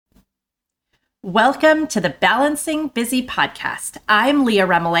Welcome to the Balancing Busy podcast. I'm Leah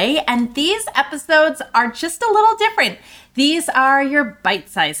Remillet, and these episodes are just a little different. These are your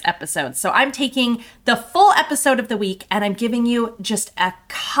bite-sized episodes. So I'm taking the full episode of the week and I'm giving you just a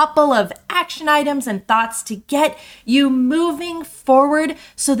couple of action items and thoughts to get you moving forward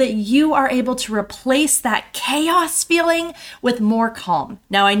so that you are able to replace that chaos feeling with more calm.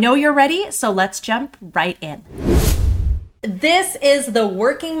 Now I know you're ready, so let's jump right in. This is the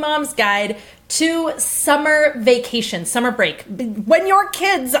Working Mom's Guide to Summer Vacation, summer break, when your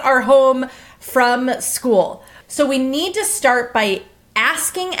kids are home from school. So we need to start by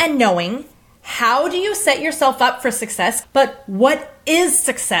asking and knowing, how do you set yourself up for success? But what is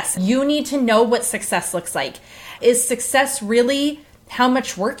success? You need to know what success looks like. Is success really how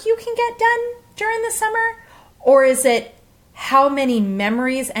much work you can get done during the summer? Or is it how many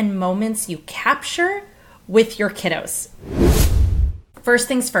memories and moments you capture with your kiddos? First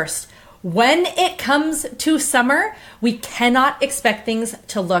things first, when it comes to summer, we cannot expect things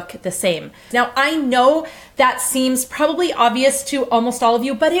to look the same. Now, I know that seems probably obvious to almost all of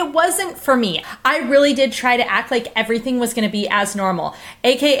you, but it wasn't for me. I really did try to act like everything was going to be as normal,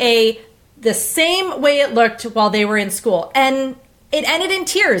 aka the same way it looked while they were in school. And it ended in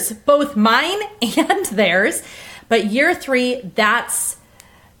tears, both mine and theirs. But year 3, that's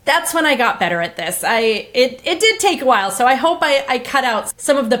when I got better at this. It did take a while, so I hope I cut out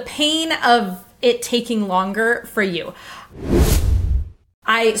some of the pain of it taking longer for you.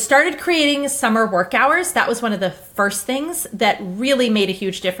 I started creating summer work hours. That was one of the first things that really made a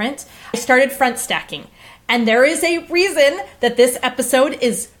huge difference. I started front stacking, and there is a reason that this episode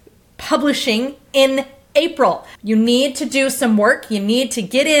is publishing in April. You need to do some work. You need to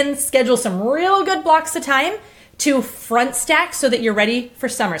get in, schedule some real good blocks of time to front stack so that you're ready for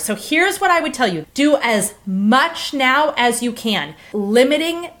summer. So here's what I would tell you. Do as much now as you can,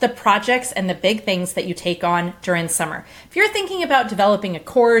 limiting the projects and the big things that you take on during summer. If you're thinking about developing a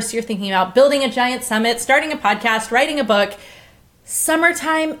course, you're thinking about building a giant summit, starting a podcast, writing a book,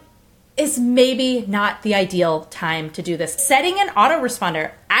 summertime is maybe not the ideal time to do this. Setting an autoresponder,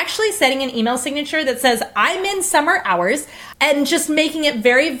 actually setting an email signature that says, I'm in summer hours, and just making it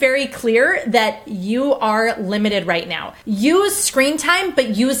very, very clear that you are limited right now. Use screen time,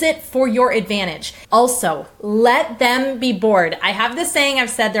 but use it for your advantage. Also, let them be bored. I have this saying I've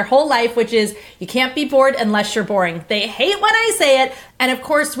said their whole life, which is, you can't be bored unless you're boring. They hate when I say it. And of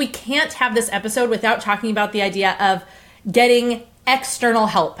course, we can't have this episode without talking about the idea of getting external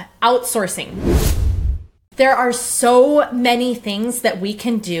help, outsourcing. There are so many things that we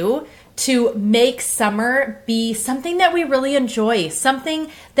can do to make summer be something that we really enjoy,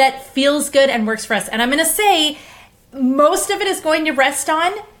 something that feels good and works for us. And I'm going to say most of it is going to rest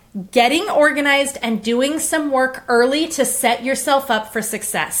on getting organized and doing some work early to set yourself up for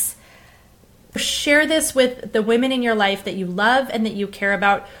success. Share this with the women in your life that you love and that you care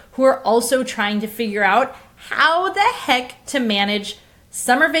about who are also trying to figure out how the heck to manage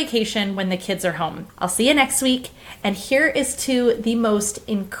summer vacation when the kids are home. I'll see you next week. And here is to the most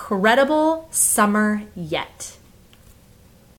incredible summer yet.